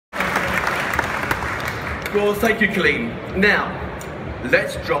Well, thank you, Colleen. Now,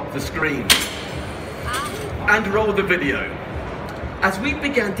 let's drop the screen and roll the video. As we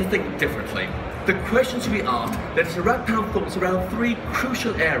began to think differently, the questions we asked led us to wrap our thoughts around three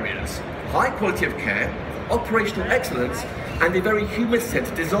crucial areas: high quality of care, operational excellence, and a very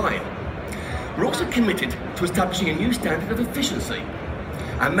human-centered design. We're also committed to establishing a new standard of efficiency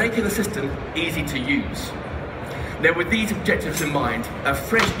and making the system easy to use. Now, with these objectives in mind, a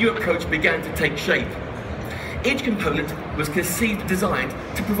fresh new approach began to take shape. Each component was conceived and designed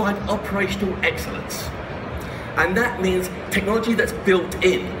to provide operational excellence. And that means technology that's built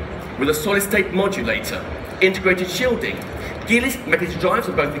in, with a solid-state modulator, integrated shielding, gearless mechanism drives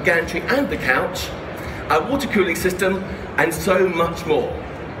on both the gantry and the couch, a water cooling system, and so much more.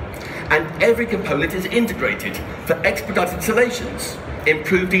 And every component is integrated for expedited installations,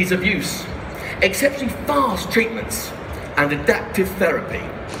 improved ease of use, exceptionally fast treatments, and adaptive therapy.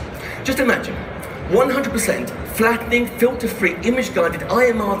 Just imagine 100% flattening, filter-free, image-guided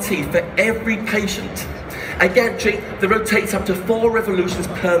IMRT for every patient. A gantry that rotates up to 4 revolutions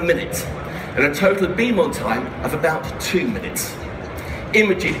per minute, and a total beam on time of about 2 minutes.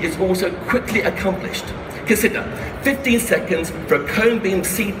 Imaging is also quickly accomplished. Consider 15 seconds for a cone beam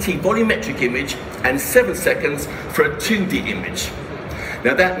CT volumetric image and 7 seconds for a 2D image.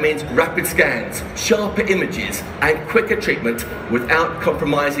 Now that means rapid scans, sharper images, and quicker treatment without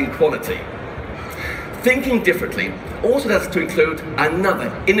compromising quality. Thinking differently also has to include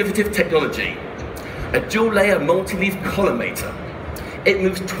another innovative technology, a dual-layer multi-leaf collimator. It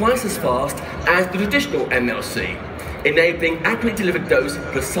moves twice as fast as the traditional MLC, enabling accurately delivered dose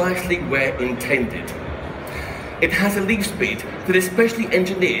precisely where intended. It has a leaf speed that is specially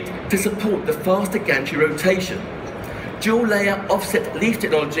engineered to support the faster gantry rotation. Dual-layer offset leaf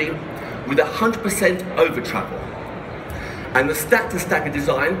technology with 100% over travel. And the stack-to-stacker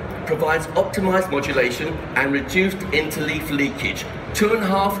design provides optimized modulation and reduced interleaf leakage,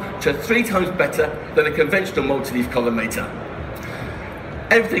 2.5 to 3 times better than a conventional multi-leaf collimator.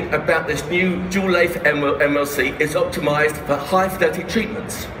 Everything about this new dual-leaf MLC is optimized for high-fidelity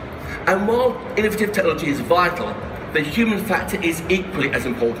treatments. And while innovative technology is vital, the human factor is equally as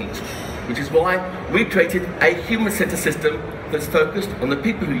important, which is why we created a human-centered system that's focused on the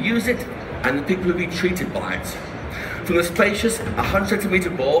people who use it and the people who will be treated by it. From the spacious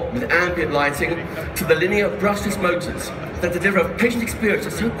 100cm bore with ambient lighting to the linear brushless motors that deliver a patient experience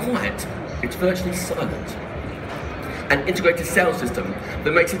that's so quiet, it's virtually silent. An integrated sound system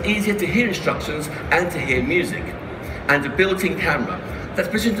that makes it easier to hear instructions and to hear music. And a built-in camera that's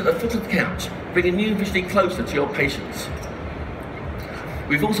positioned at the foot of the couch, bringing you visually closer to your patients.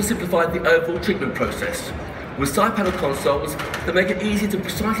 We've also simplified the overall treatment process with side panel consoles that make it easier to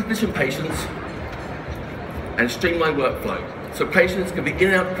precisely position patients and streamline workflow, so patients can be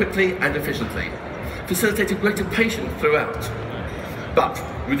in and out quickly and efficiently, facilitating greater patient throughout. But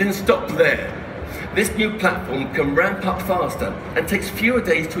we didn't stop there. This new platform can ramp up faster and takes fewer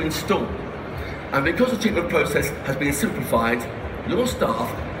days to install. And because the treatment process has been simplified, your staff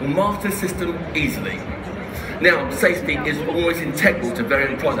will master the system easily. Now, safety is always integral to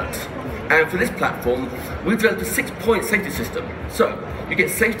Varian products. And for this platform, we've developed a 6-point safety system. So, you get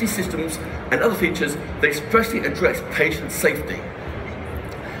safety systems and other features that expressly address patient safety.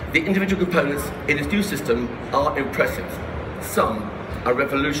 The individual components in this new system are impressive. Some are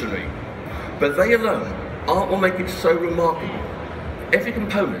revolutionary. But they alone aren't what make it so remarkable. Every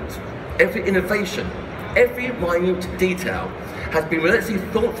component, every innovation, every minute detail has been relentlessly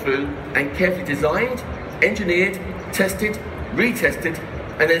thought through and carefully designed, engineered, tested, retested,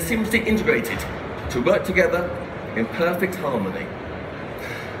 and then seamlessly integrated to work together in perfect harmony.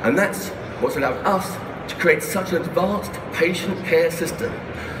 And that's what's allowed us to create such an advanced patient care system.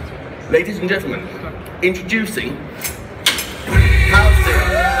 Ladies and gentlemen, introducing Halcyon.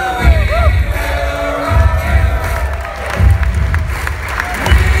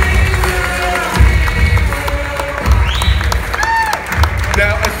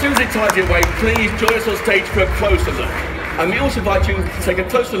 Now, as soon as it ties your way, please join us on stage for a closer look. And we also invite you to take a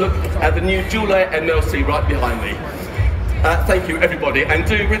closer look at the new dual-layer MLC right behind me. Thank you, everybody, and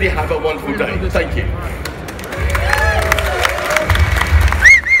do really have a wonderful day. Thank you.